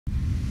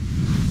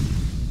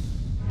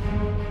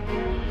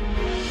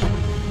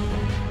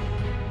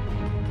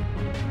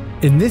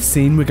In this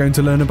scene, we're going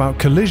to learn about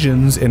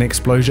collisions in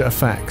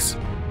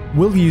ExplosiaFX.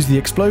 We'll use the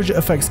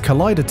ExplosiaFX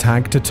collider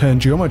tag to turn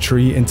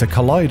geometry into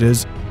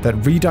colliders that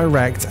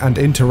redirect and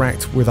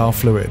interact with our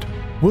fluid.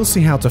 We'll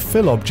see how to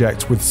fill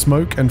objects with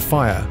smoke and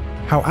fire,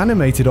 how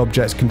animated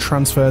objects can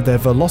transfer their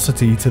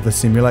velocity to the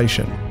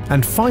simulation.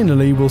 And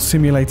finally, we'll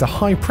simulate a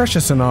high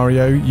pressure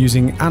scenario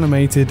using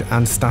animated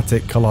and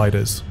static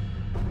colliders.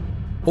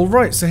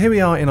 Alright, so here we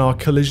are in our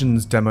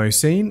collisions demo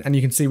scene, and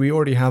you can see we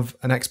already have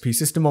an XP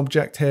system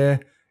object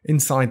here.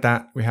 Inside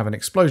that, we have an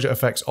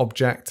ExplosiaFX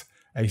object,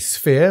 a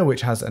sphere which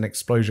has an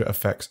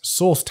ExplosiaFX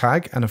source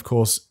tag, and of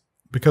course,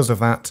 because of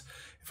that,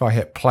 if I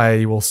hit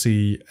play, we'll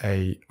see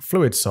a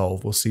fluid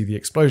solve. We'll see the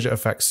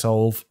ExplosiaFX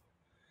solve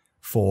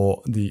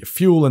for the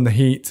fuel and the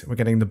heat. We're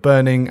getting the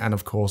burning and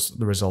of course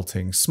the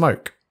resulting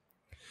smoke.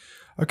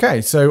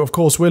 Okay, so of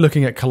course we're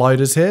looking at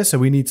colliders here, so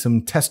we need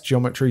some test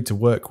geometry to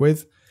work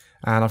with.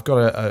 And I've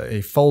got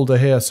a folder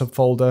here, a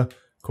subfolder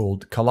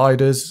called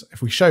colliders.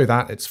 If we show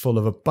that, it's full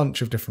of a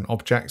bunch of different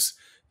objects,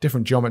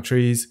 different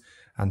geometries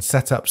and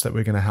setups that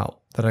are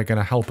going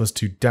to help us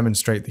to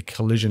demonstrate the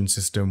collision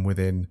system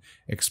within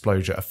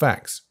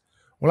ExplosiaFX.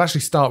 We'll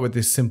actually start with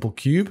this simple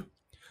cube.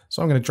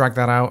 So I'm going to drag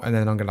that out and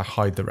then I'm going to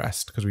hide the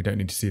rest because we don't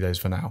need to see those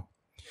for now.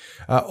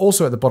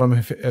 Also at the bottom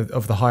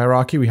of the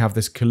hierarchy, we have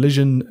this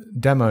collision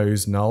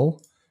demos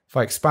null. If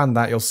I expand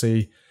that, you'll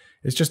see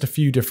it's just a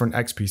few different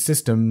XP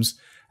systems,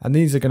 and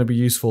these are going to be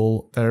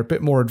useful. They're a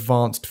bit more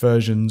advanced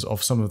versions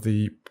of some of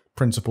the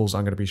principles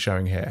I'm going to be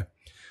showing here.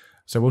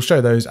 So we'll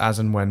show those as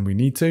and when we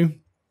need to.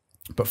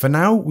 But for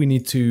now, we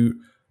need to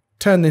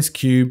turn this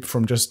cube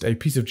from just a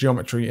piece of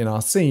geometry in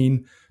our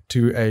scene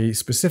to a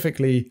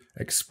specifically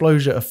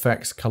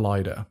ExplosiaFX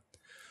collider.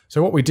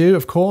 So what we do,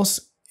 of course,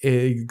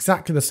 is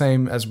exactly the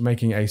same as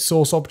making a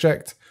source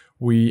object.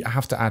 We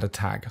have to add a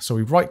tag. So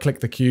we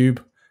right-click the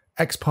cube,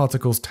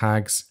 xParticles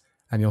tags,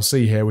 and you'll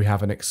see here we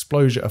have an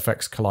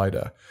ExplosiaFX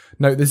collider.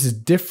 Note this is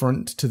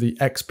different to the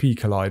XP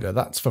collider.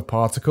 That's for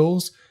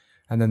particles.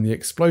 And then the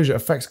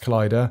ExplosiaFX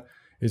collider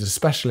is a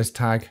specialist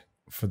tag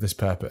for this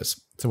purpose.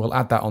 So we'll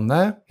add that on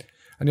there.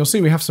 And you'll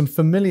see we have some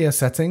familiar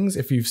settings.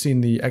 If you've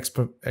seen the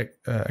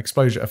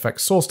ExplosiaFX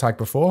source tag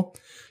before,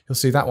 you'll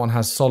see that one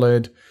has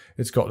solid.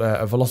 It's got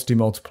a velocity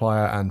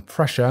multiplier and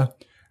pressure.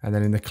 And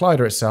then in the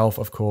collider itself,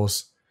 of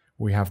course,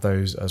 we have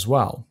those as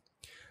well.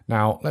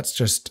 Now let's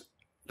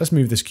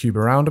move this cube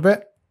around a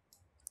bit,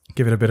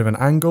 give it a bit of an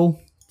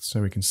angle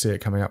so we can see it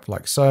coming up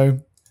like so.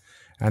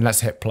 And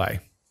let's hit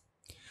play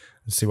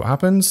and see what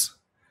happens.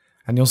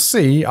 And you'll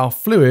see our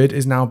fluid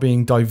is now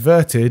being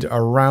diverted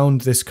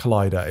around this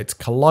collider. It's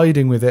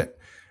colliding with it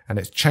and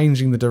it's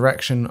changing the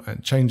direction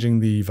and changing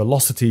the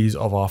velocities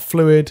of our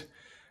fluid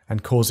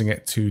and causing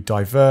it to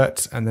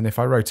divert. And then if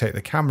I rotate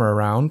the camera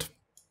around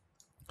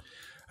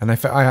and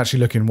if I actually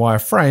look in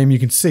wireframe, you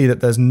can see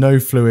that there's no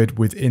fluid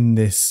within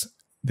this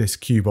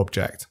cube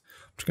object.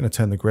 I'm just going to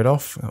turn the grid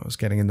off. That was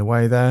getting in the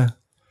way there,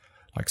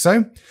 like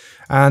so.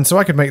 And so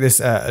I could make this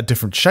a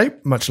different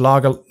shape, much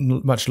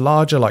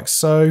larger like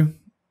so.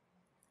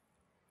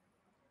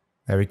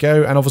 There we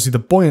go. And obviously the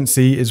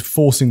buoyancy is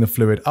forcing the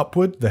fluid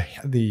upward.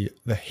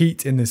 The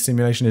heat in this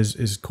simulation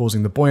is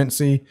causing the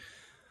buoyancy.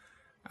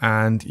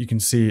 And you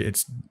can see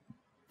it's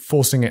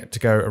forcing it to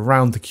go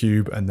around the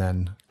cube and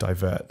then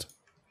divert.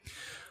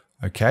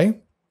 Okay.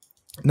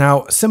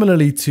 Now,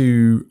 similarly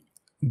to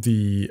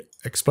the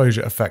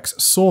ExplosiaFX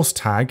source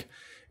tag,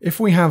 if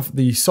we have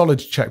the solid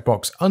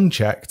checkbox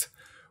unchecked,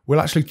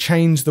 we'll actually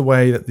change the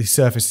way that the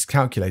surface is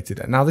calculated.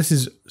 And now this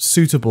is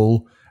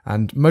suitable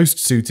and most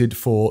suited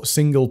for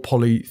single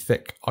poly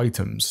thick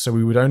items. So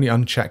we would only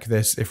uncheck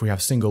this if we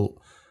have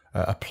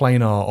a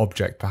planar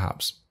object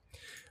perhaps.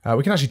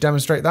 We can actually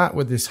demonstrate that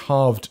with this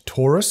halved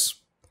torus.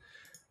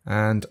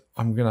 And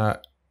I'm going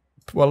to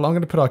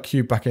put our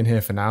cube back in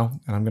here for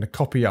now. And I'm going to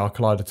copy our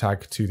collider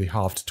tag to the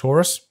halved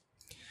torus.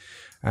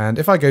 And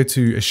if I go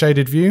to a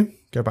shaded view,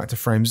 go back to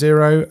frame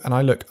 0, and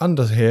I look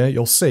under here,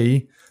 you'll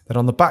see that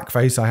on the back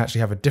face, I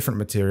actually have a different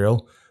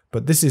material,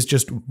 but this is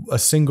just a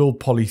single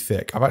poly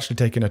thick. I've actually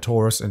taken a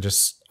torus and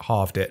just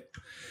halved it.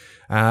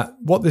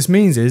 What this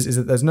means is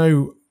that there's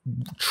no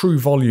true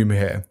volume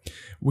here.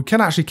 We can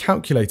actually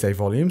calculate a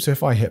volume. So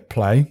if I hit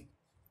play,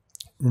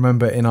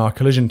 remember in our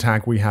collision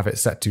tag, we have it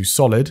set to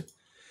solid.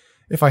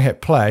 If I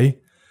hit play,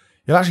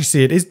 you'll actually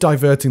see it is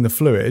diverting the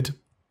fluid.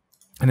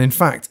 And in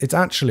fact, it's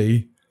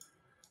actually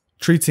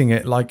treating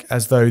it like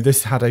as though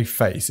this had a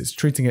face. It's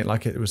treating it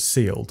like it was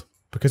sealed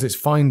because it's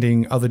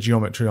finding other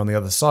geometry on the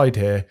other side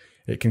here.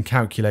 It can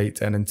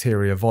calculate an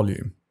interior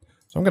volume.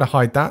 So I'm going to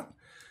hide that.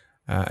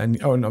 I'm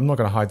not going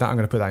to hide that. I'm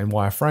going to put that in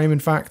wireframe,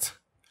 in fact,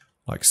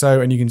 like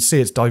so. And you can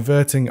see it's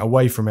diverting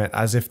away from it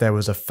as if there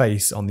was a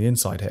face on the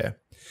inside here.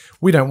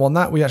 We don't want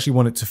that. We actually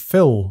want it to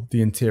fill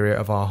the interior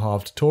of our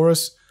halved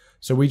torus.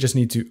 So we just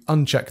need to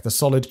uncheck the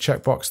solid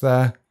checkbox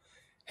there,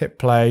 hit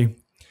play.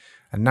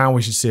 And now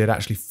we should see it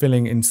actually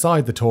filling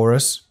inside the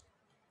torus.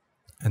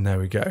 And there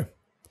we go.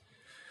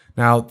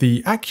 Now,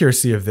 the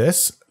accuracy of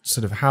this,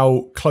 sort of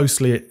how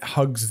closely it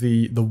hugs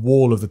the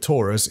wall of the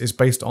torus, is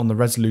based on the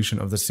resolution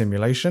of the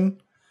simulation.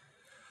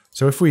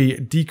 So if we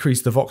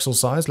decrease the voxel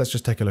size, let's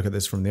just take a look at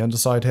this from the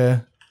underside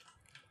here.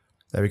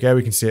 There we go,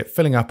 we can see it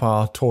filling up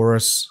our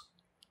torus,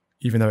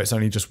 even though it's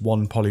only just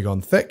 1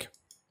 polygon thick.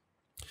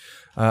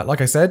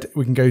 Like I said,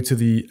 we can go to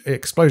the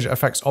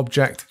ExplosiaFX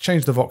object,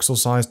 change the voxel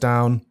size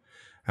down,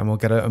 and we'll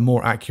get a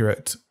more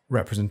accurate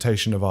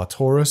representation of our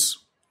torus.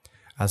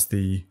 As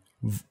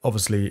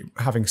obviously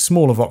having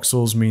smaller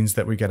voxels means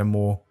that we get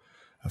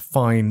a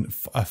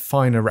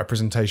finer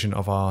representation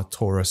of our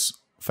torus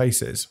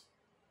faces.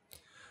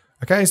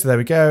 Okay, so there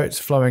we go. It's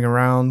flowing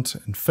around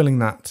and filling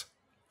that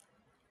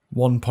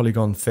 1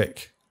 polygon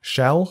thick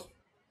shell.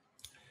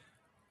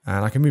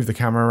 And I can move the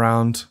camera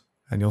around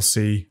and you'll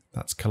see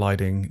that's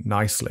colliding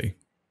nicely.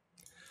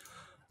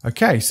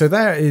 Okay, so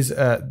there is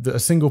a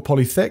single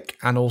poly thick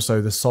and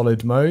also the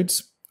solid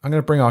modes. I'm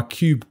going to bring our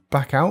cube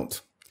back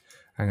out.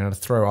 I'm going to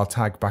throw our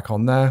tag back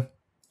on there.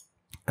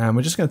 And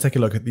we're just going to take a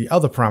look at the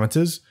other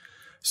parameters.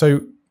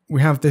 So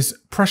we have this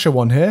pressure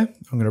one here.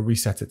 I'm going to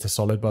reset it to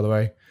solid, by the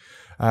way.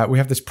 We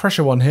have this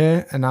pressure one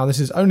here, and now this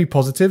is only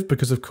positive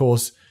because, of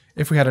course,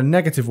 if we had a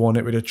negative one,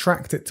 it would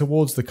attract it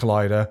towards the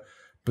collider,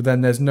 but then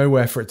there's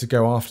nowhere for it to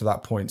go after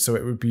that point. So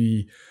it would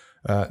be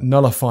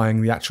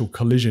nullifying the actual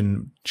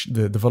collision,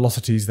 the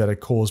velocities that are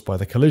caused by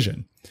the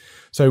collision.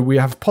 So we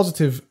have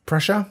positive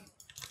pressure,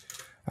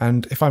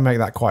 and if I make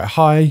that quite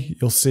high,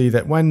 you'll see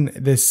that when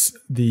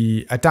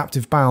the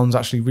adaptive bounds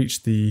actually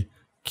reach the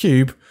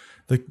cube,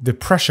 the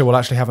pressure will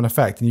actually have an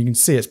effect, and you can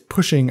see it's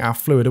pushing our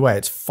fluid away.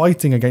 It's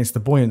fighting against the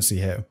buoyancy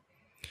here.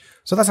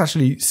 So that's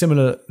actually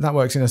similar. That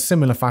works in a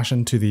similar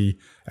fashion to the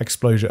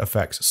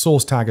ExplosiaFX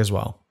source tag as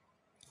well.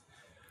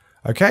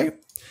 Okay,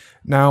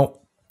 now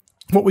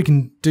what we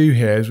can do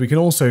here is we can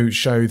also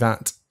show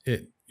that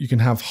you can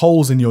have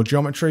holes in your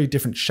geometry,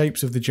 different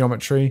shapes of the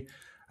geometry.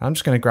 I'm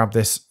just going to grab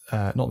this,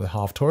 not the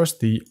half torus,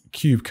 the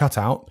cube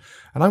cutout,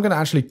 and I'm going to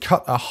actually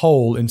cut a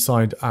hole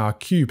inside our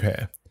cube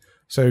here.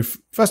 So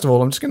first of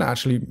all, I'm just going to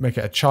actually make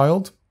it a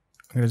child.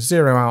 I'm going to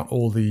zero out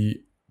all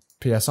the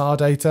PSR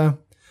data,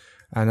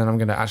 and then I'm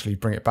going to actually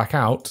bring it back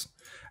out.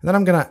 And then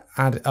I'm going to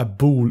add a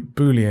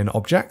Boolean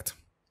object.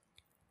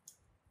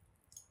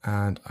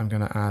 And I'm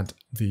going to add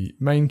the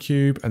main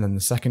cube and then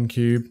the second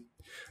cube.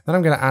 Then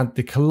I'm going to add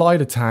the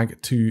collider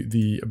tag to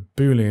the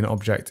Boolean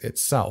object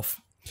itself.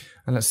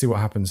 And let's see what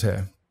happens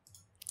here.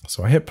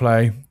 So I hit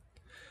play,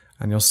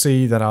 and you'll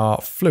see that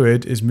our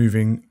fluid is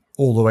moving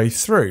all the way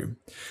through.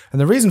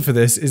 And the reason for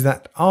this is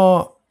that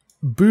our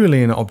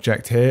Boolean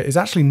object here is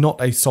actually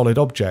not a solid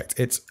object.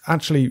 It's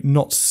actually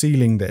not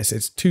sealing this.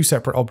 It's two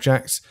separate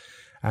objects.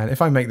 And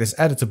if I make this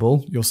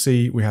editable, you'll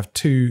see we have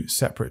two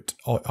separate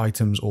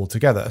items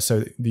altogether.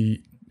 So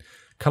the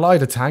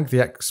collider tag, the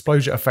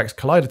ExplosiaFX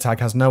collider tag,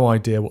 has no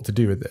idea what to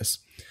do with this.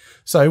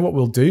 So what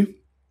we'll do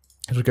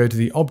is we'll go to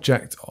the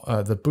object,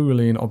 the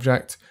Boolean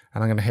object,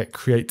 and I'm going to hit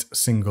create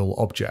single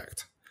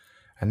object.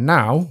 And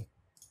now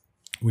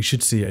we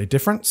should see a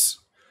difference.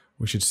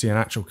 We should see an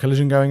actual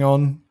collision going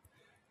on,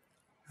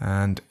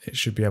 and it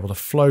should be able to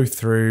flow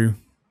through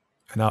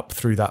and up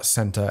through that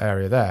center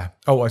area there.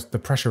 Oh, the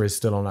pressure is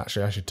still on,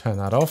 actually. I should turn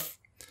that off.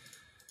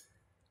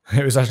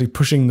 It was actually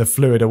pushing the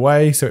fluid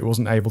away, so it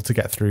wasn't able to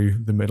get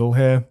through the middle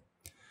here.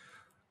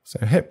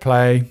 So hit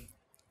play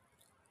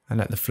and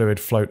let the fluid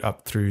float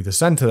up through the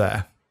center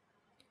there.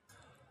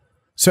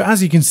 So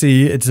as you can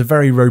see, it's a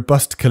very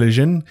robust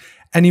collision.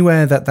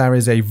 Anywhere that there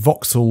is a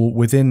voxel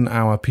within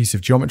our piece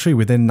of geometry,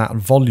 within that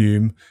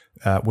volume,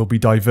 will be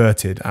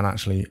diverted and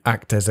actually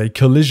act as a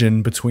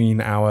collision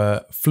between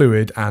our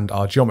fluid and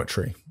our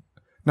geometry.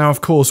 Now, of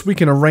course, we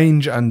can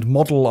arrange and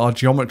model our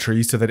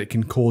geometry so that it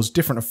can cause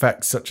different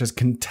effects, such as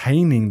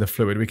containing the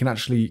fluid. We can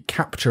actually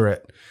capture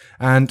it.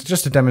 And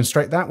just to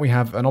demonstrate that, we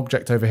have an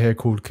object over here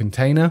called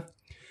container.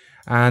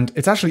 And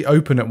it's actually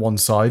open at one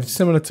side,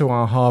 similar to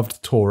our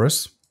halved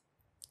torus.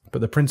 But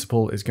the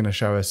principle is going to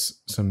show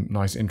us some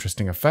nice,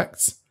 interesting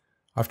effects.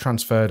 I've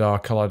transferred our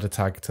collider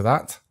tag to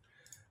that.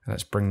 And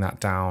let's bring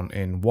that down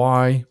in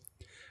Y.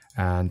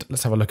 And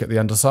let's have a look at the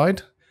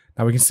underside.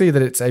 Now we can see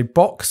that it's a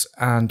box,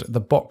 and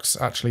the box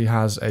actually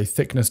has a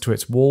thickness to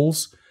its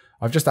walls.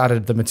 I've just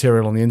added the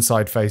material on the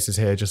inside faces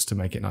here just to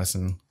make it nice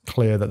and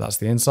clear that that's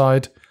the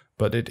inside.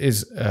 But it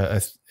is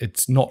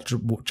it's not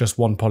just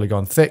one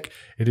polygon thick.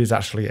 It is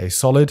actually a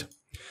solid.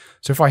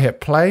 So if I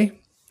hit play,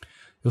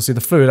 you'll see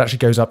the fluid actually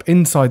goes up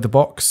inside the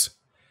box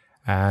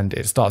and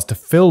it starts to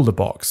fill the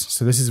box.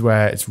 So this is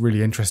where it's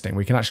really interesting.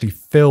 We can actually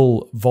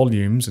fill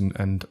volumes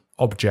and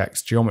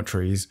objects,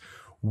 geometries,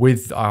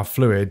 with our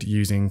fluid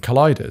using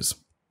colliders.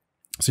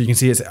 So you can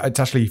see it's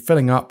actually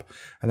filling up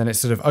and then it's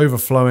sort of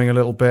overflowing a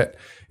little bit.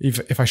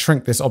 If I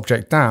shrink this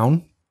object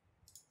down,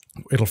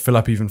 it'll fill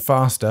up even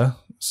faster.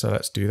 So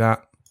let's do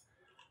that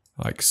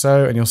like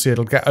so. And you'll see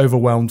it'll get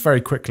overwhelmed very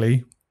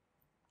quickly.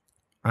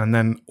 And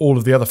then all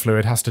of the other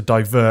fluid has to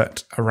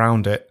divert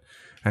around it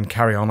and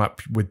carry on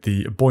up with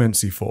the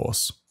buoyancy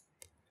force.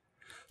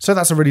 So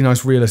that's a really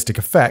nice realistic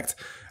effect,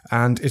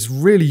 and it's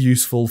really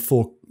useful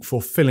for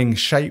filling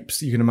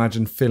shapes. You can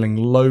imagine filling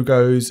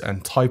logos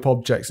and type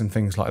objects and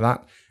things like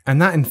that.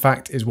 And that, in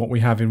fact, is what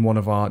we have in one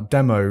of our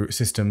demo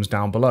systems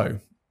down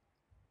below.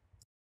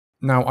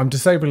 Now I'm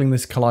disabling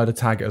this collider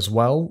tag as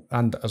well,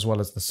 and as well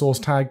as the source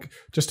tag,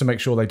 just to make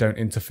sure they don't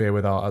interfere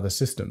with our other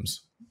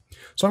systems.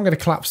 So I'm going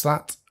to collapse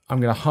that, I'm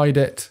going to hide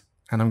it,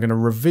 and I'm going to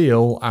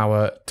reveal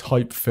our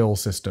type fill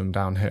system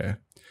down here.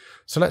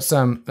 So let's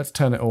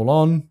turn it all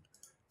on.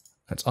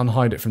 Let's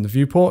unhide it from the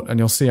viewport, and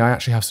you'll see I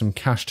actually have some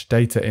cached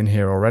data in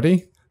here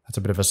already. That's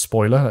a bit of a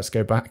spoiler. Let's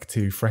go back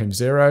to frame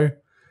 0,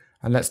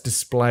 and let's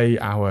display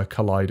our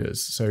colliders.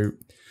 So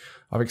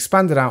I've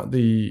expanded out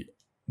the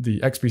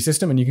XP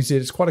system, and you can see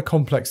it's quite a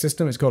complex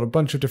system. It's got a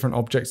bunch of different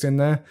objects in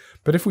there,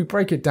 but if we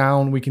break it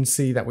down, we can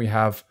see that we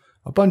have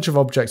a bunch of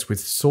objects with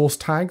source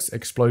tags,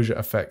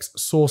 ExplosiaFX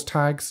source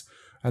tags,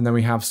 and then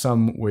we have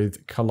some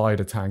with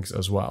collider tags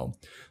as well.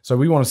 So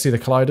we want to see the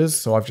colliders,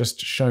 so I've just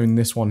shown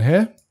this one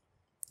here.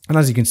 And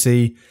as you can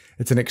see,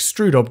 it's an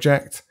extrude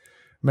object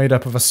made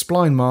up of a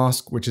spline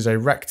mask, which is a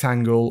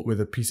rectangle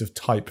with a piece of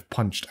type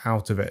punched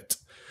out of it.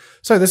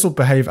 So this will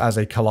behave as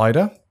a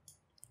collider.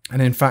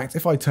 And in fact,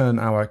 if I turn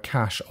our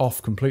cache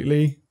off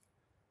completely,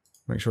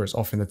 make sure it's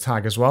off in the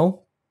tag as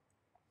well.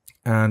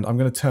 And I'm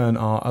going to turn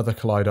our other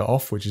collider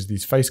off, which is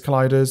these face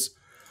colliders.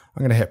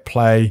 I'm going to hit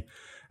play,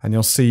 and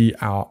you'll see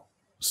our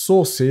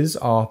sources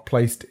are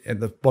placed at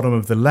the bottom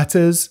of the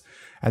letters,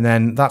 and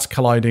then that's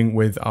colliding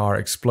with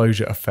our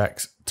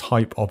ExplosiaFX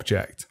type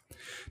object.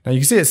 Now you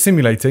can see it's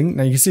simulating.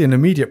 Now you can see an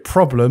immediate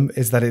problem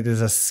is that it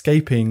is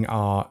escaping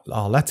our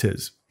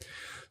letters.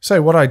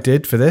 So what I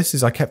did for this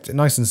is I kept it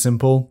nice and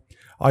simple.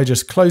 I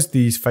just closed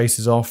these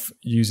faces off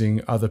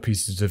using other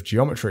pieces of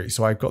geometry.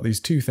 So I've got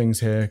these two things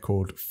here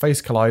called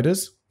face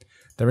colliders.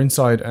 They're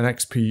inside an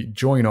XP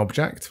join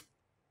object,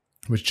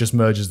 which just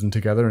merges them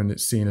together and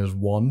it's seen as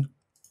one.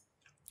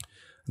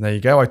 And there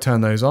you go, I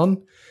turn those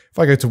on. If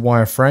I go to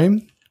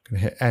wireframe, I'm going to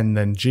hit N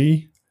then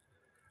G,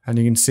 and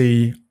you can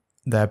see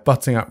they're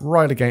butting up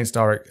right against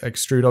our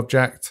extrude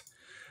object.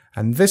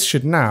 And this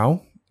should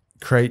now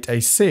create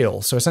a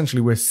seal. So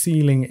essentially we're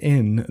sealing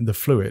in the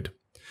fluid.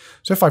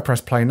 So if I press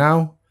play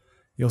now,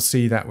 you'll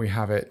see that we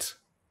have it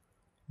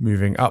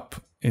moving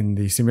up in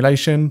the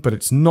simulation, but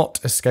it's not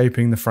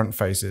escaping the front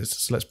faces.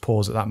 So let's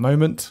pause at that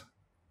moment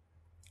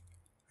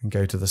and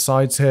go to the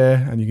sides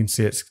here, and you can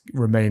see it's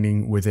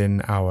remaining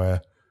within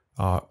our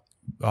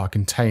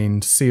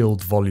contained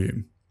sealed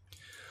volume.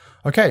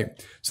 Okay,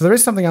 so there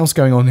is something else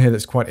going on here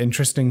that's quite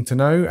interesting to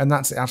know, and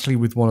that's actually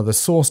with one of the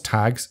source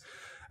tags.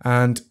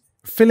 And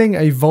filling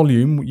a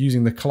volume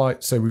using the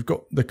collider, so we've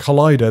got the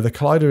collider. The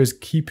collider is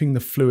keeping the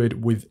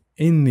fluid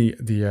within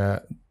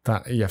that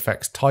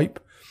EFX type.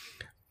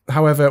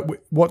 However,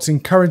 what's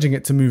encouraging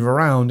it to move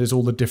around is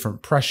all the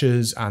different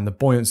pressures and the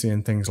buoyancy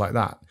and things like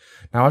that.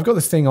 Now I've got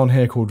this thing on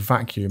here called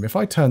vacuum. If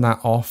I turn that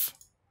off,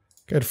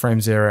 go to frame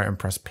 0 and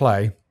press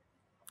play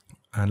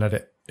and let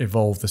it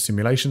evolve the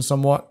simulation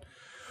somewhat,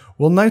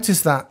 we'll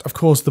notice that, of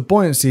course, the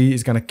buoyancy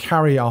is going to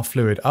carry our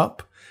fluid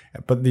up,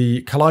 but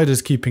the collider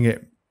is keeping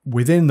it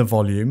within the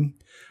volume.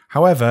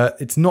 However,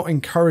 it's not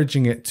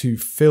encouraging it to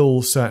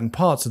fill certain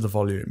parts of the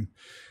volume.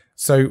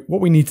 So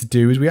what we need to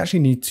do is we actually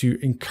need to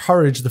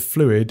encourage the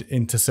fluid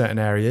into certain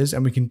areas,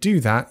 and we can do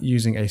that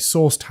using a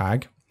source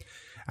tag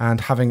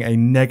and having a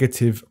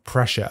negative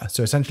pressure.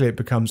 So essentially it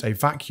becomes a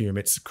vacuum.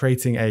 It's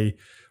creating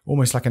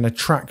almost like an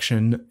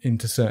attraction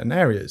into certain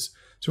areas.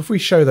 So if we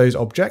show those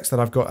objects that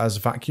I've got as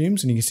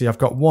vacuums, and you can see I've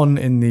got one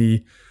in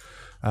the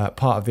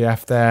part of the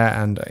F there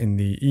and in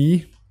the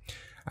E,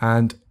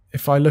 and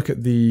if I look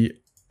at the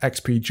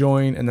XP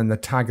join and then the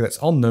tag that's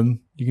on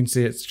them, you can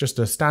see it's just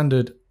a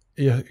standard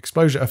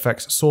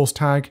ExplosiaFX source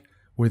tag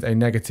with a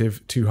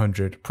negative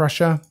 200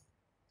 pressure.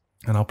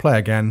 And I'll play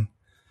again,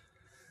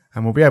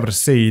 and we'll be able to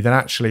see that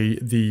actually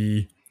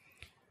the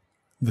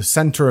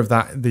center of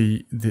that,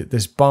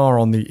 this bar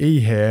on the E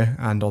here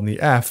and on the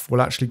F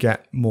will actually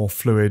get more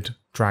fluid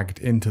dragged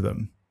into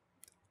them.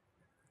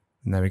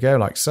 And there we go,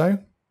 like so.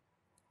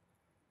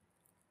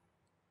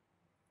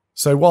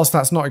 So whilst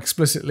that's not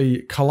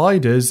explicitly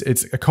colliders,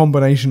 it's a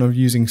combination of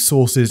using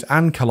sources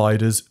and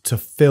colliders to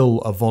fill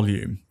a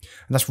volume.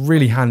 And that's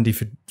really handy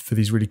for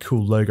these really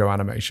cool logo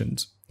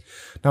animations.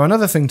 Now,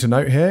 another thing to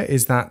note here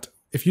is that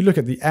if you look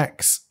at the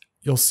X,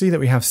 you'll see that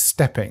we have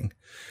stepping.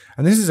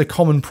 And this is a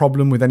common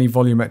problem with any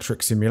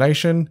volumetric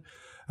simulation.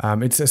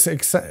 It's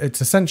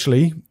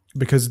essentially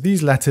because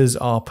these letters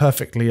are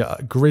perfectly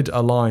grid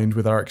aligned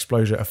with our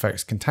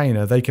ExplosiaFX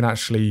container, they can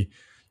actually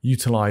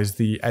utilize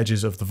the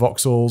edges of the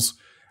voxels,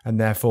 and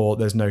therefore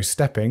there's no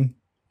stepping.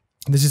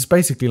 This is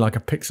basically like a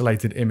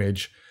pixelated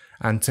image,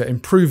 and to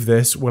improve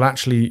this,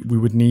 we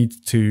would need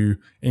to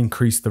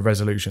increase the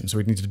resolution. So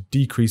we'd need to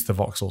decrease the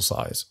voxel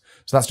size.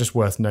 So that's just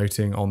worth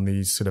noting on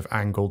these sort of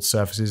angled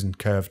surfaces and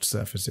curved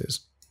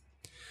surfaces.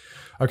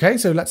 Okay,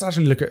 so let's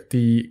actually look at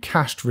the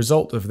cached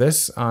result of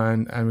this,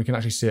 and we can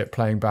actually see it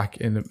playing back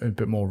in a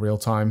bit more real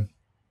time.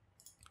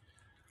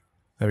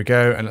 There we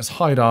go, and let's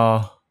hide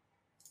our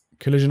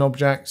collision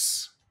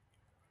objects.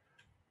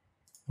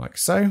 Like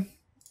so.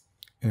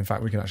 In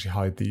fact, we can actually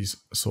hide these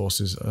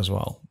sources as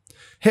well.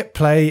 Hit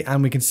play,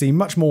 and we can see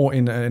much more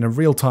in a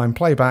real-time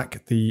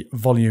playback, the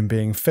volume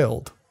being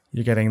filled.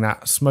 You're getting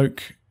that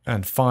smoke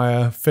and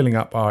fire, filling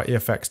up our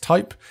EFX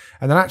type.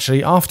 And then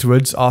actually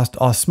afterwards,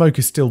 our smoke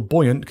is still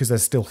buoyant because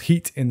there's still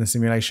heat in the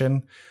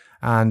simulation,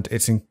 and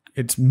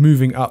it's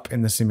moving up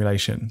in the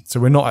simulation. So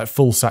we're not at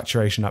full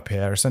saturation up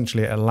here.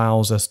 Essentially, it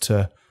allows us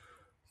to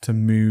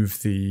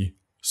move the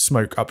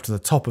smoke up to the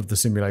top of the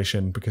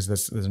simulation because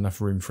there's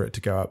enough room for it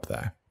to go up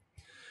there.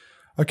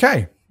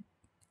 Okay,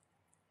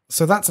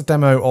 so that's a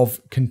demo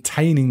of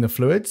containing the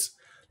fluids.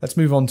 Let's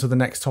move on to the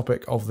next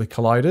topic of the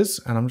colliders,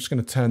 and I'm just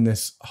going to turn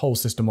this whole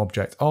system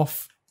object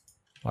off,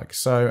 like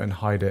so, and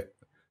hide it.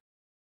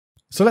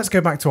 So let's go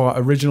back to our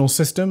original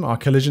system, our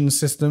collision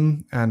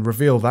system, and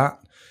reveal that,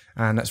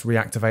 and let's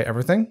reactivate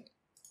everything,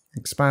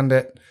 expand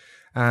it,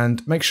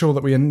 and make sure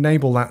that we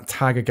enable that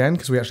tag again,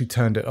 because we actually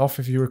turned it off,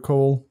 if you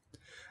recall.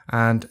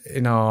 And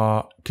in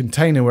our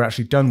container we're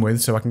actually done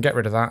with, so I can get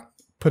rid of that,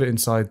 put it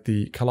inside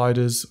the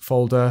colliders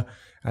folder.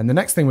 And the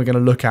next thing we're going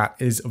to look at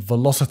is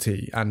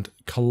velocity and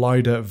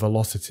collider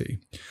velocity.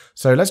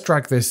 So let's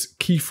drag this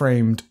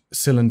keyframed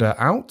cylinder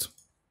out.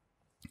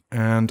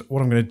 And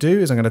what I'm going to do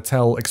is I'm going to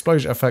tell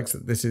ExplosiaFX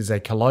that this is a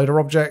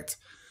collider object.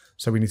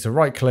 So we need to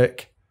right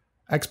click,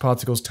 X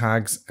particles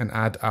tags, and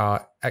add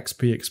our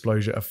XP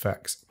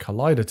ExplosiaFX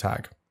collider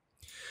tag.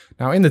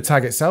 Now in the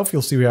tag itself,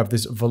 you'll see we have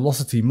this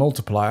velocity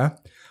multiplier.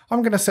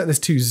 I'm going to set this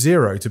to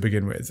 0 to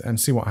begin with and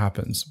see what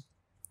happens.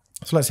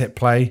 So let's hit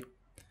play.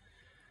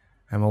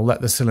 And we'll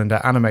let the cylinder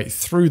animate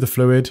through the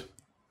fluid.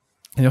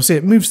 And you'll see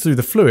it moves through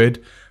the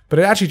fluid, but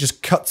it actually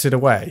just cuts it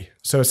away.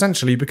 So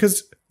essentially,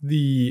 because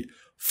the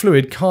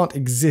fluid can't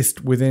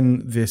exist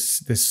within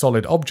this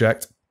solid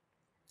object,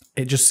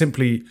 it just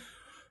simply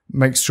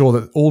makes sure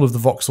that all of the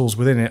voxels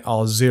within it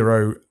are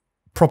 0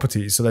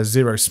 properties. So there's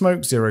 0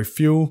 smoke, 0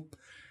 fuel,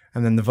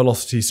 and then the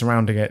velocity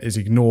surrounding it is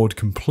ignored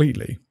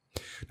completely.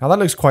 Now that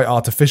looks quite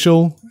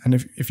artificial, and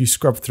if you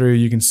scrub through,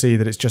 you can see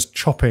that it's just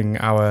chopping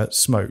our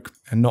smoke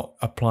and not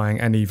applying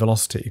any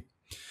velocity.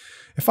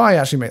 If I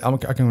actually make, I'm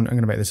going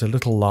to make this a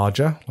little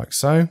larger, like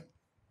so,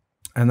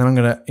 and then I'm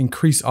going to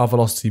increase our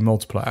velocity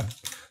multiplier.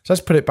 So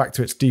let's put it back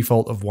to its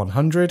default of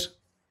 100,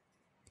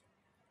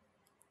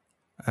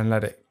 and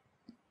let it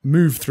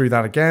move through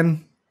that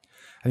again.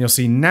 And you'll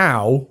see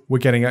now we're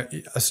getting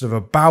a sort of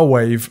a bow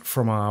wave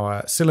from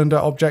our cylinder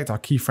object, our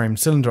keyframe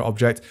cylinder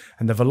object,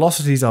 and the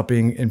velocities are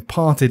being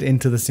imparted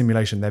into the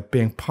simulation. They're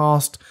being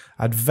passed,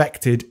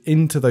 advected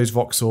into those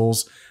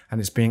voxels,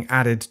 and it's being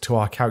added to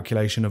our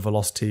calculation of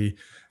velocity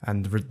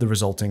and the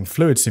resulting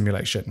fluid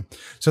simulation.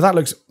 So that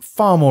looks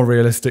far more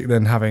realistic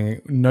than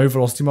having no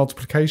velocity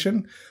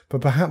multiplication,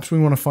 but perhaps we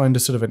want to find a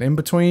sort of an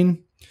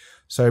in-between.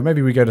 So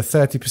maybe we go to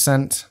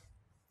 30%,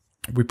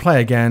 we play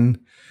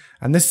again,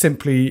 and this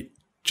simply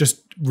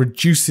just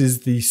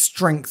reduces the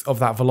strength of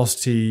that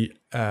velocity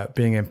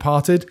being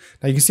imparted.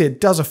 Now you can see it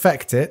does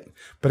affect it,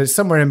 but it's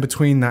somewhere in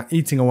between that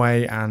eating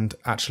away and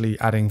actually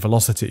adding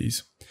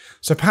velocities.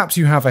 So perhaps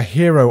you have a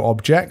hero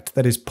object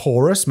that is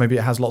porous, maybe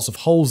it has lots of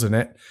holes in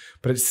it,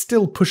 but it's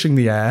still pushing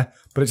the air,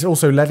 but it's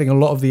also letting a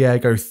lot of the air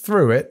go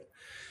through it.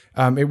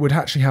 It would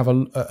actually have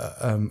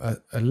a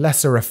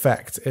lesser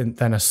effect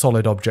than a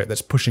solid object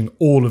that's pushing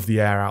all of the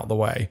air out the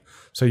way.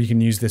 So you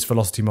can use this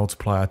velocity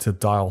multiplier to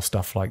dial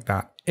stuff like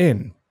that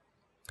in.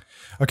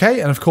 Okay,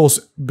 and of course,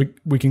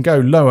 we can go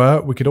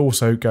lower, we could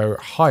also go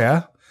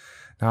higher.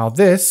 Now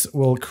this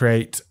will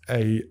create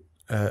a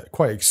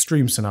quite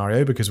extreme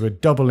scenario because we're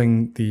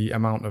doubling the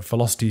amount of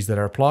velocities that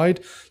are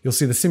applied. You'll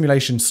see the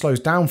simulation slows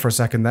down for a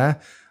second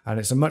there, and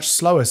it's a much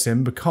slower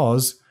sim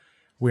because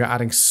we are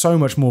adding so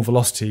much more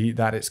velocity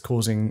that it's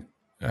causing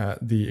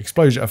the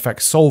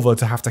ExplosiaFX solver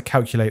to have to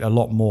calculate a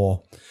lot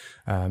more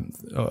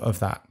of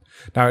that.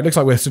 Now it looks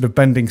like we're sort of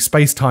bending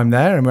space-time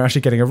there, and we're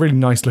actually getting a really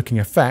nice looking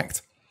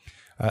effect.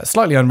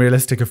 Slightly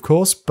unrealistic, of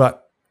course,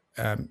 but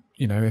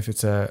you know, if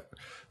it's a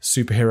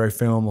superhero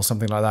film or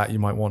something like that, you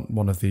might want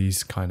one of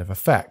these kind of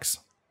effects.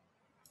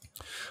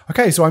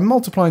 Okay, so I'm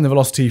multiplying the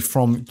velocity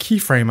from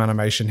keyframe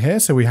animation here.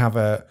 So we have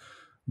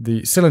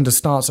the cylinder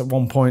starts at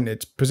one point,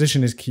 its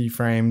position is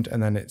keyframed,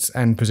 and then its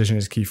end position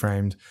is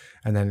keyframed,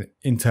 and then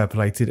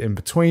interpolated in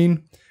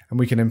between. And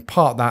we can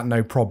impart that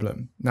no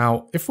problem.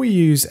 Now, if we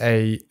use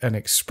an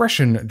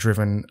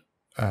expression-driven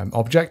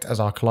object as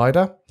our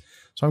collider,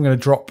 so I'm going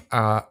to drop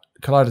our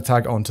collider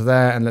tag onto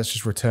there, and let's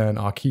just return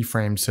our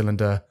keyframe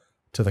cylinder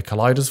to the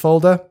colliders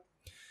folder.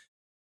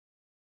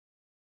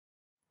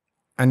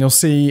 And you'll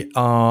see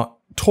our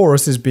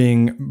torus is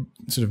being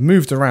sort of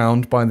moved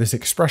around by this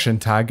expression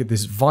tag,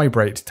 this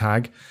vibrate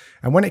tag.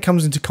 And when it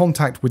comes into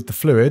contact with the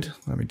fluid,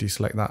 let me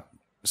deselect that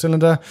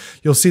cylinder,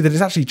 you'll see that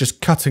it's actually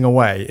just cutting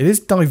away. It is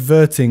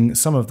diverting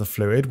some of the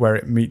fluid where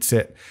it meets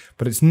it,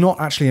 but it's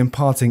not actually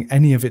imparting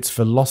any of its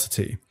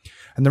velocity.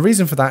 And the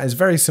reason for that is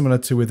very similar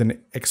to with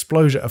an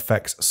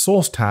ExplosiaFX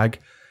source tag.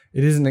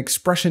 It is an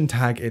expression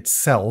tag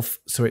itself,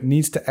 so it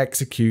needs to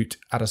execute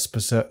at a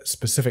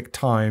specific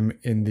time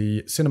in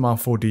the Cinema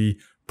 4D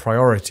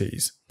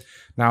priorities.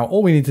 Now,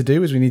 all we need to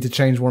do is we need to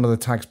change one of the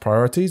tag's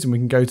priorities, and we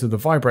can go to the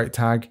vibrate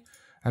tag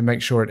and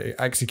make sure it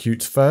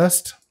executes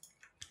first.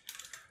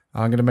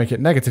 I'm going to make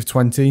it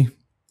 -20, and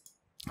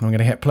I'm going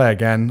to hit play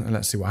again, and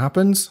let's see what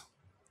happens.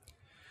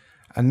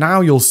 And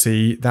now you'll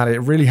see that it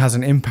really has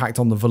an impact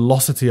on the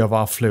velocity of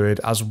our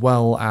fluid as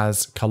well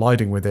as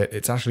colliding with it.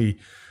 It's actually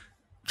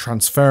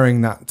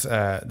transferring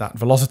that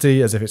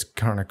velocity as if it's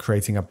kind of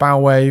creating a bow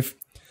wave,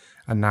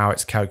 and now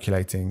it's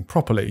calculating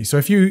properly. So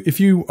if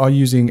you are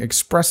using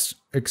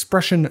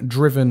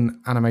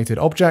expression-driven animated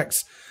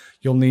objects,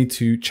 you'll need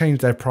to change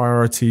their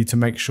priority to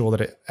make sure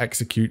that it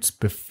executes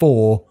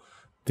before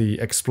the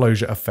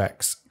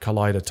ExplosiaFX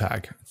collider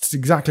tag. It's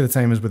exactly the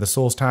same as with the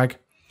source tag.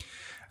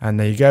 And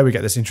there you go, we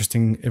get this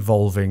interesting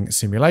evolving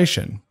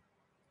simulation.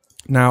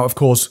 Now, of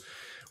course,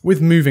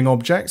 with moving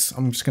objects,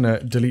 I'm just going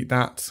to delete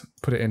that,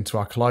 put it into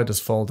our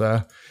colliders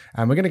folder,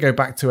 and we're going to go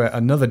back to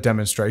another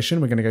demonstration.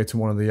 We're going to go to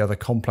one of the other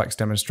complex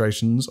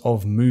demonstrations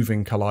of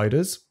moving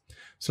colliders.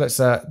 So let's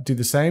do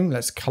the same.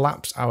 Let's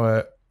collapse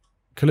our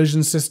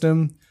collision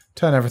system,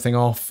 turn everything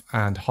off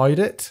and hide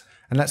it.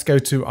 And let's go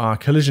to our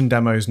collision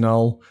demos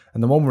null.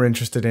 And the one we're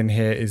interested in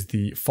here is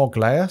the fog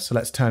layer. So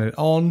let's turn it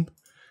on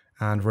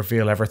and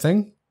reveal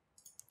everything.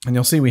 And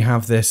you'll see we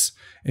have this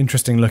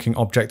interesting looking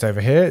object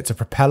over here. It's a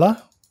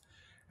propeller.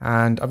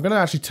 And I'm going to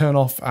actually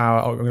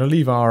I'm going to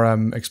leave our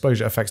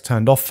ExplosiaFX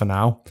turned off for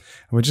now.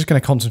 And we're just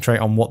going to concentrate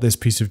on what this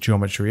piece of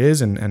geometry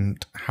is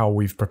and how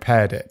we've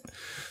prepared it.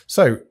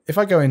 So if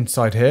I go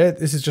inside here,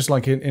 this is just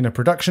like in a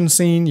production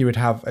scene, you would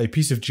have a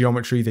piece of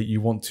geometry that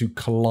you want to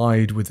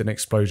collide with an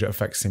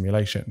ExplosiaFX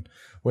simulation,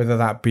 whether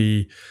that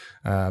be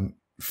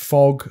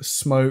fog,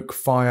 smoke,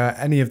 fire,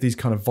 any of these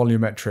kind of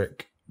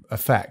volumetric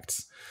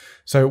effects.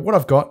 So what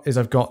I've got is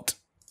a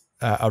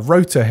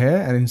rotor here,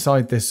 and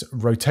inside this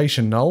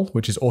rotation null,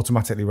 which is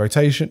automatically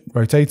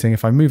rotating,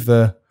 if I move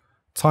the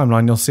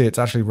timeline, you'll see it's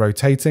actually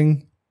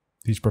rotating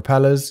these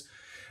propellers.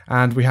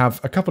 And we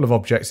have a couple of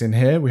objects in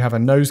here. We have a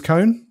nose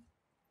cone,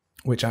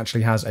 which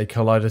actually has a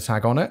collider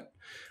tag on it.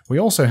 We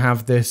also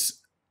have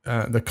this,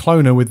 the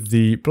cloner with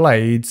the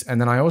blades,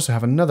 and then I also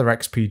have another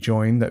XP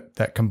join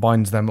that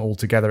combines them all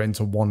together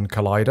into one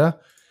collider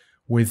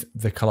with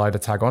the collider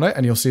tag on it.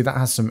 And you'll see that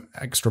has some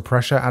extra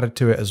pressure added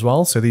to it as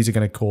well. So these are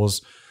going to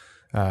cause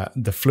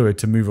the fluid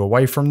to move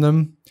away from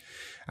them.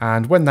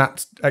 And when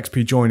that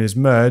XP join is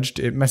merged,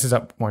 it messes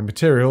up my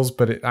materials,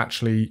 but it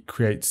actually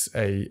creates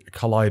a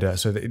collider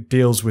so that it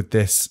deals with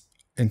this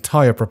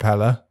entire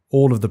propeller,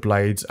 all of the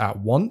blades at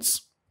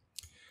once.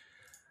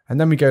 And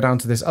then we go down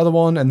to this other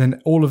one, and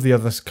then all of the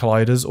other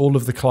colliders, all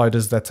of the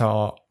colliders that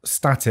are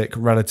static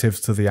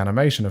relative to the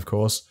animation, of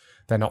course,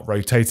 they're not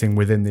rotating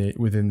within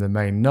the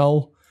main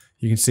null.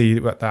 You can see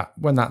that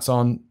when that's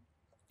on,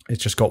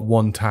 it's just got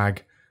one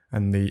tag,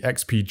 and the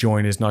XP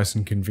join is nice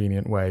and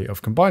convenient way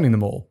of combining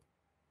them all.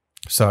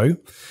 So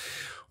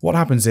what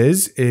happens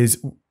is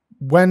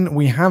when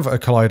we have a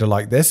collider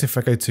like this, if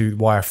I go to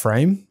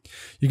wireframe,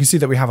 you can see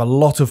that we have a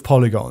lot of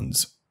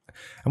polygons.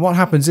 And what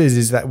happens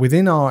is that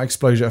within our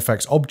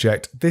ExplosiaFX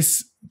object,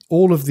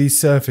 all of these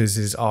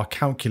surfaces are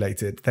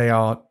calculated. They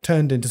are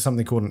turned into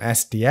something called an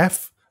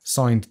SDF,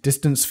 signed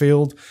distance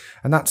field,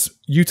 and that's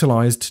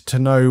utilized to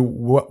know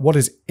what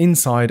is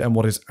inside and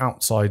what is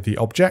outside the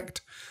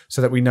object,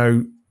 so that we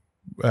know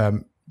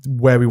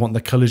where we want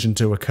the collision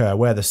to occur,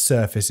 where the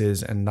surface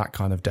is, and that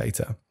kind of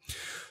data.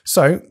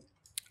 So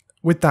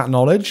with that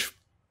knowledge,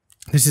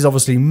 this is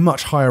obviously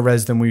much higher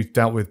res than we've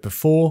dealt with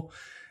before.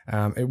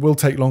 It will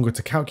take longer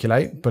to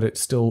calculate, but it's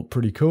still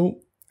pretty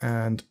cool.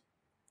 And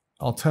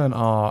I'll turn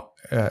our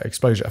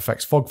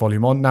ExplosiaFX fog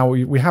volume on. Now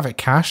we have it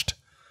cached.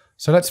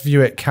 So let's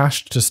view it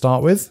cached to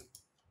start with.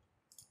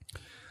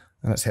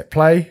 And let's hit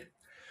play.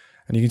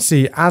 And you can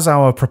see as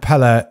our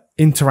propeller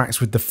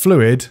interacts with the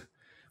fluid,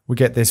 we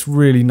get this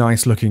really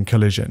nice looking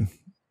collision.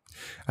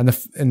 And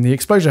the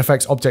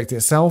ExplosiaFX object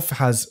itself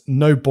has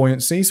no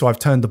buoyancy. So I've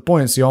turned the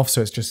buoyancy off.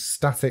 So it's just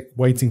static,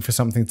 waiting for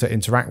something to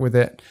interact with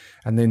it.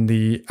 And then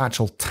the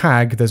actual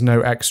tag, there's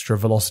no extra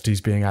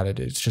velocities being added.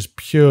 It's just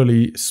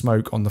purely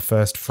smoke on the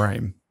first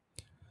frame.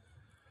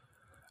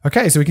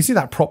 Okay, so we can see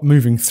that prop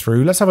moving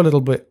through. Let's have a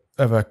little bit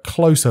of a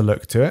closer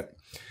look to it.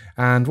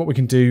 And what we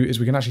can do is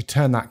we can actually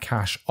turn that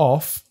cache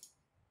off,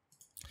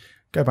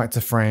 go back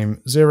to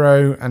frame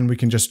 0, and we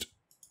can just,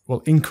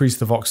 we'll increase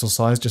the voxel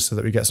size just so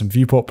that we get some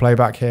viewport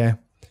playback here,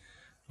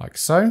 like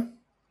so.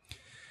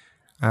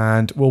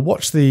 And we'll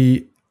watch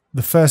the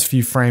first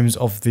few frames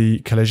of the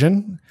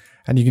collision.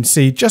 And you can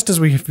see, just as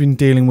we have been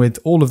dealing with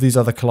all of these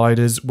other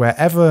colliders,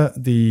 wherever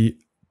the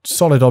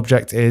solid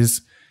object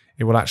is,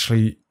 it will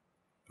actually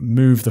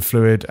move the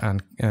fluid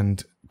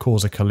and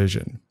cause a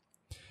collision.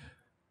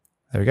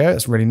 There we go,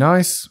 it's really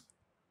nice.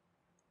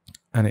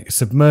 And it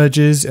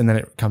submerges and then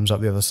it comes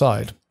up the other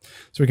side.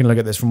 So we can look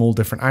at this from all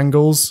different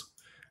angles,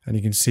 and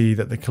you can see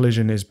that the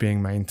collision is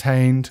being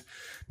maintained.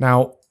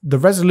 Now, the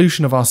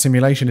resolution of our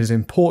simulation is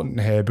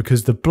important here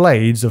because the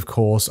blades, of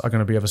course, are going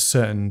to be of a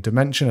certain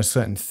dimension, a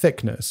certain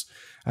thickness.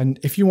 And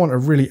if you want a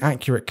really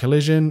accurate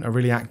collision, a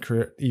really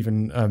accurate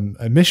even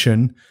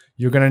emission,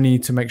 you're going to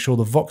need to make sure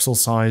the voxel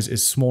size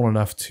is small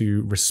enough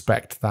to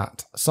respect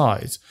that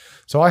size.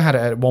 So I had it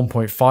at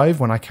 1.5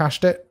 when I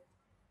cached it.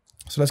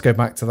 So let's go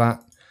back to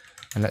that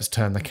and let's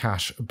turn the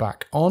cache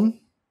back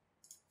on,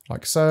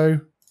 like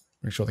so.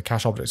 Make sure the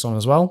cache object's on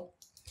as well.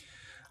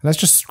 Let's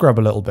just scrub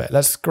a little bit.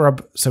 Let's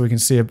scrub so we can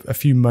see a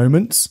few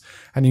moments.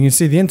 And you can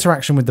see the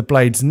interaction with the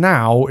blades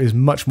now is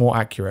much more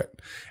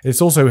accurate.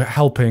 It's also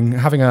helping,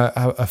 having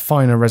a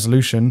finer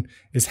resolution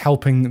is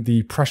helping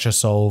the pressure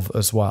solve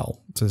as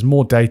well. So there's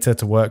more data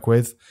to work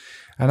with.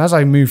 And as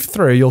I move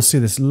through, you'll see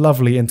this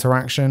lovely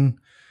interaction.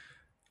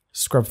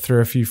 Scrub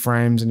through a few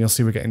frames and you'll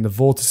see we're getting the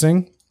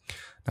vorticing.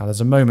 Now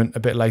there's a moment a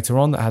bit later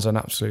on that has an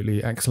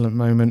absolutely excellent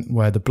moment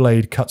where the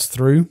blade cuts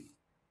through.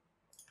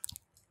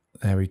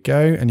 There we go.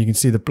 And you can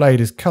see the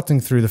blade is cutting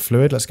through the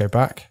fluid. Let's go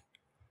back.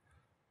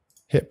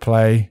 Hit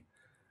play.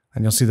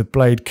 And you'll see the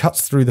blade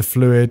cuts through the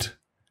fluid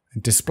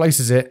and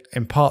displaces it,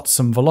 imparts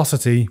some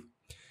velocity.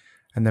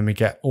 And then we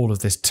get all of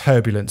this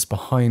turbulence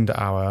behind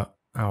our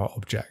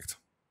object.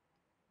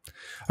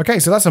 Okay,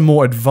 so that's a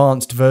more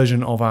advanced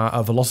version of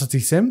our velocity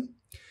sim.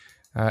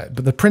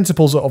 But the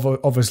principles are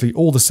obviously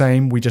all the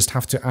same. We just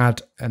have to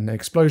add an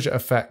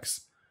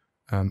ExplosiaFX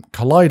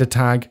collider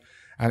tag.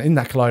 And in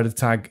that collider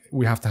tag,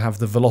 we have to have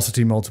the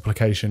velocity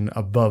multiplication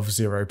above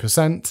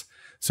 0%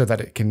 so that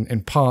it can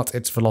impart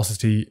its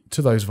velocity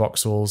to those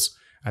voxels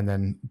and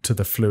then to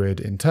the fluid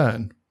in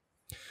turn.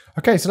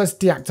 Okay, so let's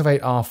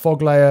deactivate our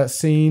fog layer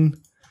scene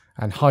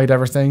and hide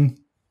everything.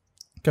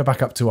 Go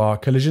back up to our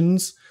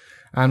collisions.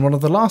 And one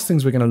of the last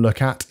things we're going to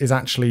look at is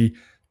actually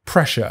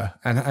pressure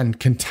and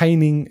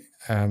containing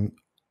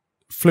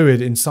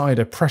fluid inside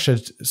a pressure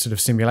sort of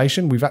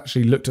simulation. We've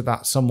actually looked at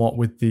that somewhat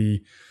with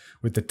the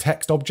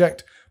text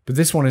object, but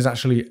this one is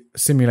actually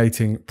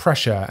simulating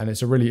pressure and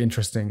it's a really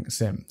interesting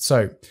sim.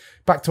 So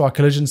back to our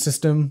collision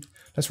system,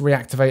 let's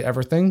reactivate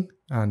everything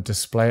and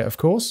display it, of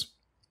course.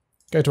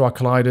 Go to our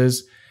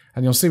colliders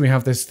and you'll see we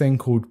have this thing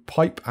called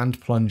pipe and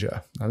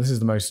plunger. Now this is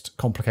the most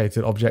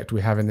complicated object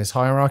we have in this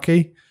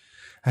hierarchy.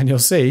 And you'll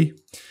see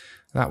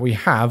that we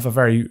have a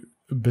very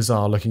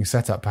bizarre looking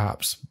setup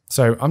perhaps.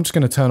 So I'm just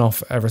going to turn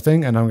off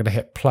everything and I'm going to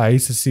hit play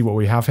to see what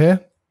we have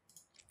here.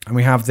 And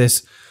we have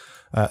this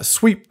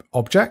sweep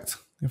object.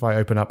 If I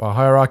open up our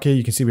hierarchy,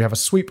 you can see we have a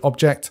sweep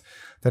object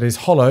that is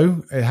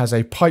hollow. It has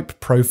a pipe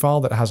profile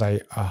that has a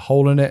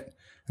hole in it.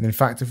 And in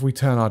fact, if we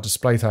turn our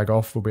display tag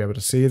off, we'll be able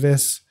to see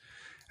this.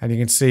 And you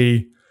can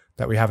see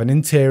that we have an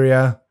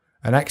interior,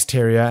 an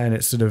exterior, and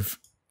it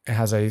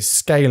has a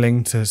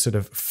scaling to sort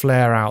of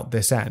flare out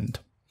this end.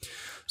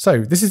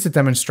 So this is to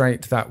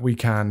demonstrate that we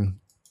can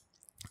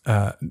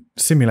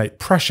simulate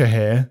pressure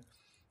here.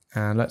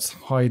 And let's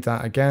hide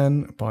that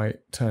again by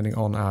turning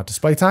on our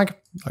display tag,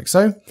 like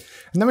so.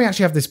 And then we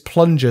actually have this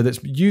plunger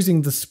that's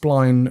using the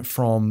spline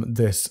from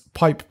this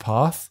pipe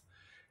path.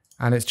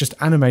 And it's just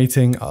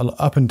animating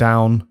up and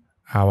down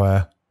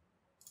our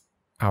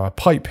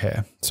pipe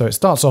here. So it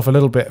starts off a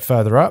little bit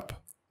further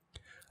up,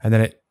 and then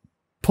it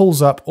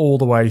pulls up all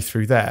the way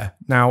through there.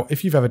 Now,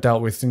 if you've ever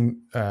dealt with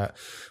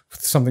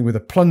something with a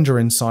plunger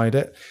inside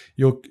it,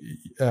 you'll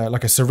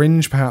like a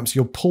syringe, perhaps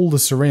you'll pull the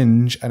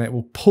syringe and it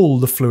will pull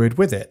the fluid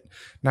with it.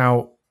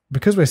 Now,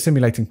 because we're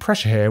simulating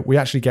pressure here, we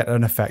actually get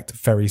an effect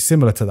very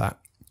similar to that.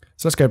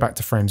 So let's go back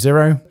to frame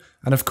 0.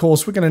 And of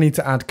course, we're going to need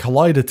to add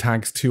collider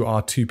tags to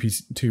our two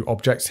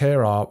objects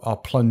here, our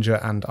plunger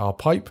and our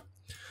pipe.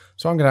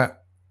 So I'm going to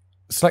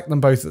select them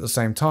both at the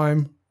same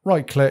time,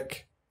 right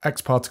click, X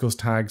particles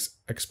tags,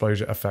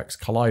 ExplosiaFX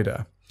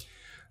collider.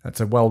 That's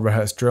a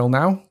well-rehearsed drill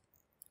now.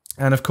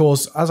 And of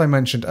course, as I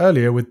mentioned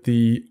earlier, with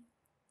the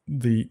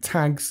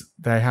tags,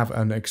 they have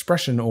an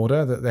expression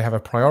order, that they have a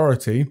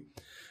priority.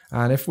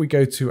 And if we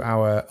go to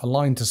our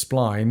align to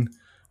spline,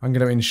 I'm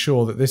going to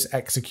ensure that this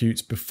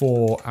executes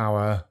before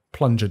our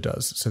plunger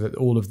does, so that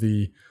all of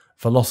the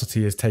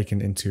velocity is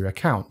taken into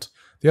account.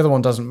 The other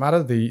one doesn't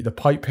matter. The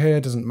pipe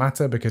here doesn't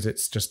matter because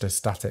it's just a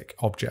static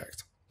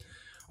object.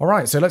 All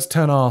right, so let's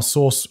turn our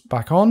source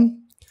back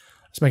on.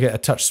 Let's make it a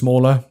touch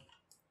smaller.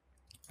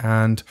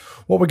 And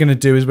what we're going to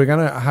do is we're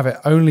going to have it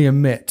only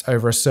emit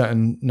over a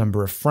certain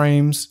number of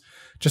frames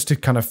just to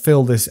kind of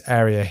fill this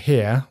area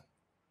here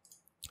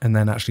and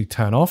then actually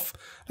turn off.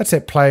 Let's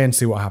hit play and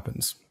see what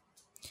happens.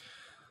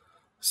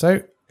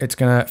 So it's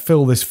going to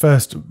fill this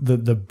first,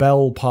 the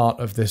bell part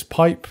of this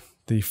pipe,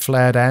 the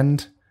flared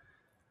end,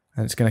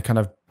 and it's going to kind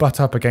of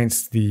butt up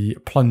against the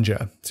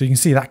plunger. So you can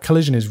see that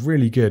collision is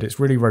really good. It's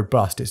really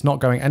robust. It's not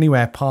going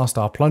anywhere past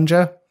our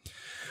plunger.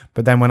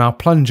 But then when our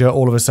plunger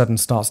all of a sudden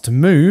starts to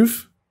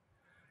move,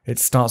 it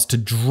starts to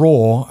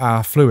draw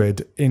our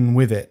fluid in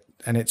with it.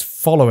 And it's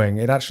following.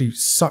 It actually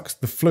sucks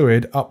the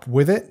fluid up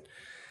with it.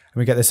 And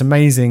we get this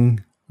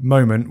amazing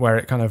moment where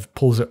it kind of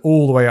pulls it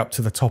all the way up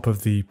to the top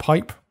of the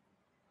pipe.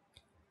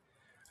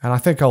 And I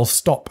think I'll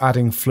stop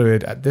adding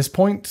fluid at this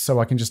point,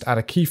 so I can just add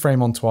a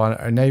keyframe onto our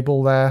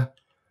enable there,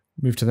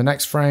 move to the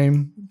next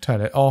frame,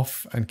 turn it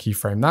off, and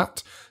keyframe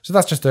that. So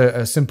that's just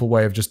a simple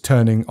way of just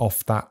turning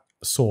off that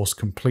source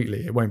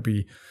completely. It won't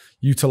be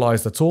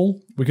utilized at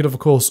all. We could, of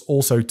course,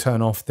 also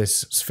turn off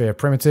this sphere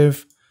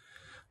primitive,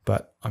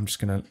 but I'm just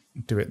going to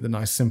do it the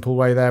nice simple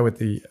way there with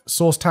the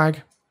source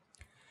tag.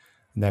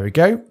 And there we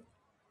go.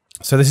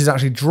 So this is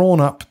actually drawn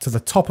up to the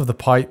top of the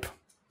pipe,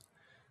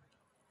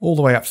 all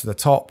the way up to the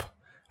top.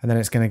 And then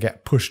it's going to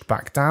get pushed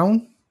back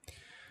down.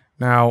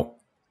 Now,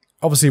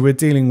 obviously we're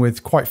dealing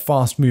with quite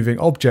fast moving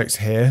objects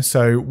here,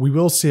 so we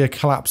will see a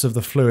collapse of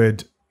the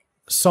fluid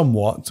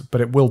somewhat,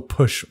 but it will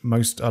push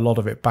a lot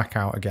of it back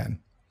out again.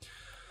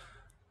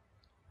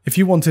 If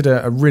you wanted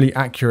a really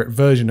accurate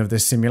version of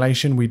this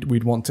simulation,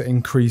 we'd want to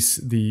increase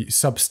the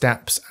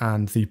sub-steps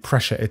and the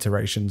pressure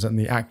iterations and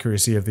the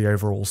accuracy of the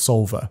overall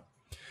solver.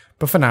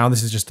 But for now,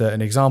 this is just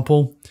an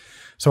example.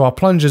 So our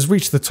plunger's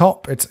reached the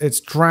top, it's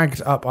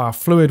dragged up our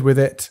fluid with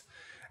it,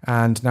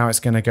 and now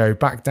it's going to go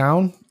back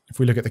down. If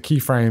we look at the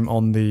keyframe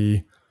on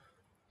the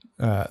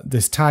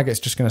this tag, it's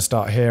just going to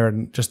start here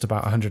and just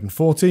about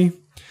 140.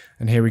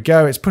 And here we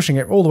go, it's pushing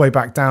it all the way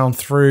back down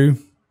through.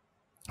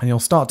 And you'll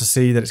start to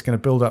see that it's going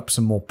to build up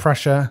some more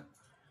pressure.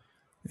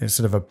 It's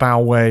sort of a bow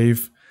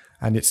wave,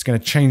 and it's going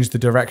to change the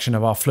direction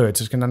of our fluid.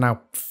 So it's going to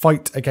now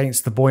fight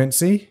against the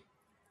buoyancy.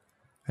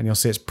 And you'll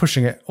see it's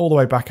pushing it all the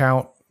way back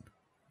out,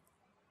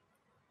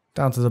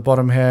 down to the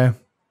bottom here.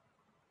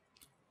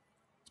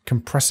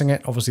 Compressing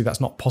it. Obviously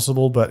that's not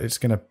possible, but it's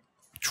going to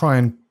try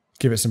and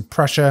give it some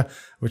pressure,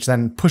 which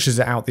then pushes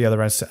it out the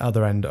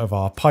other end of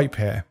our pipe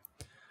here.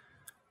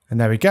 And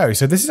there we go.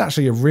 So this is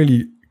actually a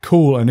really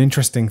cool and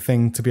interesting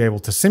thing to be able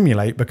to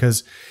simulate,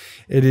 because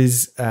it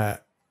is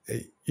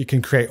you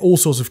can create all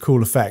sorts of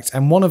cool effects.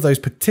 And one of those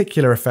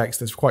particular effects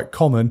that's quite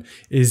common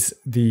is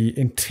the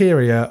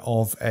interior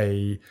of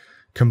a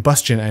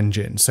combustion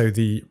engine, so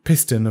the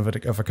piston of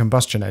a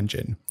combustion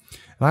engine.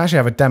 And I actually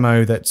have a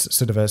demo that's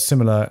sort of a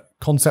similar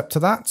concept to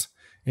that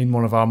in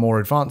one of our more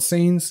advanced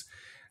scenes.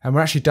 And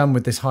we're actually done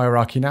with this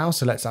hierarchy now,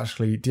 so let's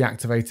actually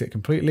deactivate it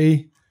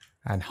completely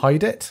and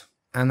hide it.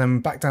 And then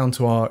back down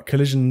to our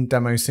collision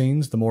demo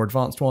scenes, the more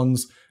advanced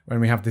ones, when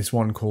we have this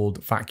one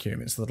called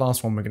vacuum. It's the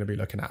last one we're going to be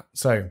looking at.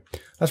 So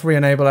let's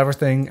re-enable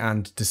everything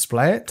and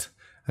display it.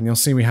 And you'll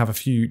see we have a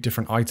few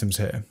different items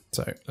here.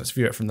 So let's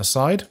view it from the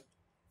side.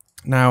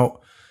 Now,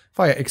 if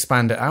I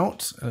expand it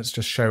out, let's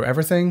just show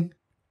everything.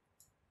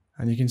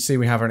 And you can see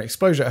we have an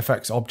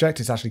ExplosiaFX object.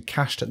 It's actually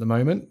cached at the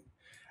moment.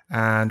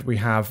 And we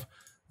have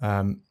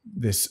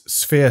this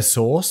sphere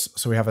source.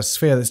 So we have a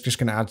sphere that's just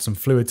going to add some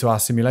fluid to our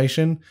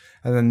simulation.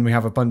 And then we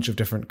have a bunch of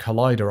different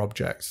collider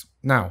objects.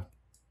 Now,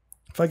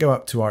 if I go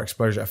up to our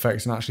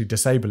ExplosiaFX and actually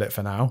disable it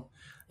for now,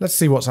 let's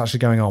see what's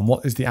actually going on.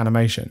 What is the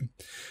animation?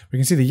 We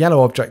can see the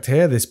yellow object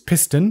here, this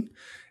piston,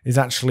 is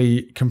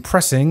actually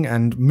compressing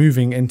and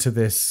moving into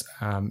this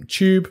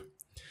tube.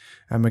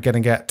 And we're going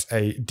to get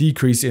a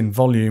decrease in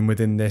volume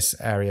within this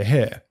area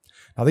here.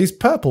 Now these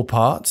purple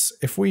parts,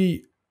 if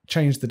we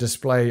change the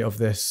display of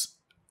this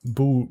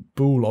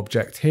bool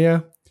object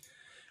here,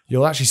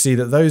 you'll actually see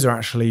that those are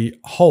actually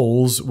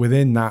holes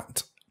within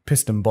that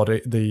piston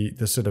body,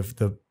 the sort of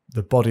the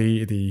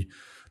body,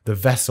 the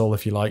vessel,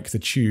 if you like, the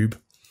tube,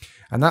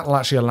 and that will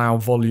actually allow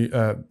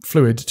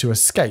fluid to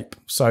escape.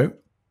 So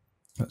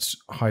let's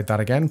hide that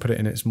again, put it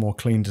in its more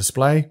clean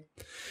display,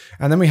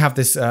 and then we have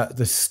this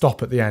this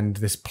stop at the end,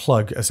 this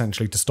plug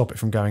essentially to stop it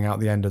from going out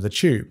the end of the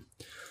tube.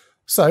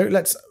 So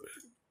let's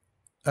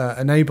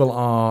enable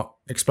our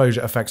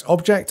ExplosiaFX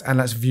object and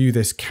let's view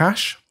this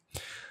cache.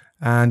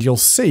 And you'll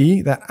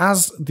see that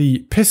as the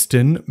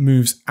piston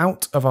moves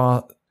out of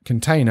our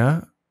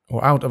container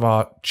or out of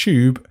our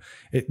tube,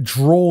 it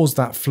draws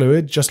that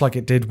fluid just like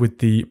it did with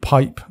the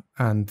pipe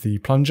and the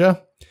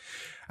plunger.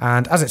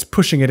 And as it's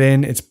pushing it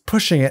in, it's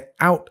pushing it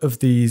out of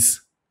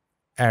these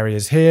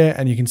areas here.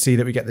 And you can see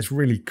that we get this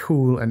really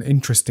cool and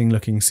interesting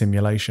looking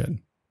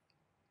simulation.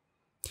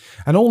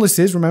 And all this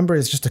is, remember,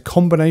 is just a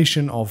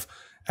combination of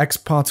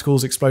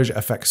X-Particles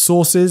ExplosiaFX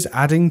sources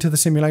adding to the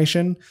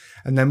simulation.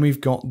 And then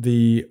we've got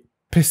the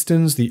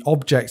pistons, the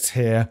objects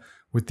here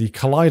with the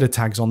collider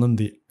tags on them,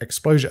 the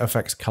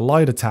ExplosiaFX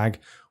collider tag,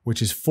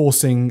 which is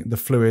forcing the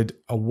fluid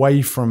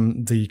away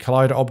from the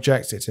collider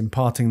objects. It's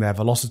imparting their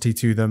velocity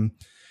to them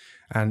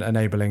and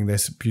enabling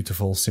this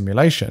beautiful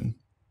simulation.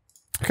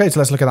 Okay, so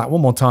let's look at that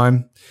one more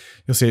time.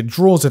 You'll see it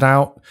draws it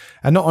out.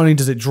 And not only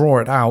does it draw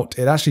it out,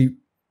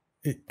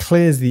 it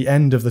clears the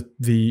end of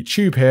the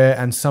tube here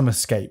and some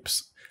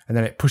escapes. And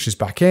then it pushes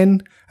back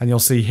in. And you'll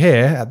see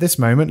here at this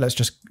moment, let's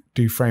just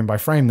do frame by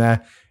frame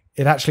there.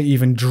 It actually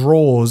even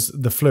draws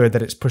the fluid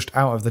that it's pushed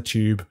out of the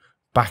tube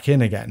back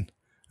in again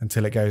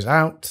until it goes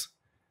out.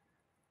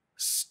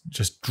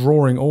 Just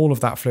drawing all of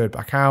that fluid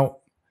back out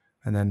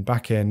and then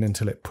back in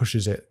until it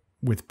pushes it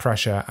with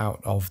pressure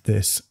out of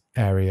this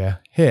area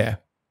here.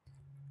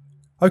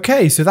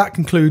 Okay, so that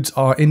concludes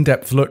our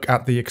in-depth look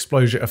at the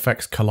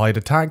ExplosiaFX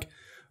collider tag.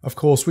 Of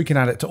course, we can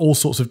add it to all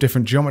sorts of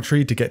different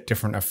geometry to get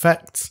different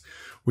effects.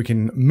 We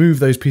can move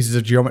those pieces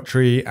of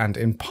geometry and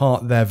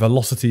impart their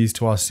velocities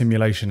to our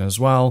simulation as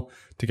well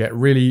to get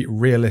really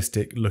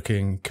realistic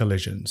looking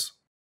collisions.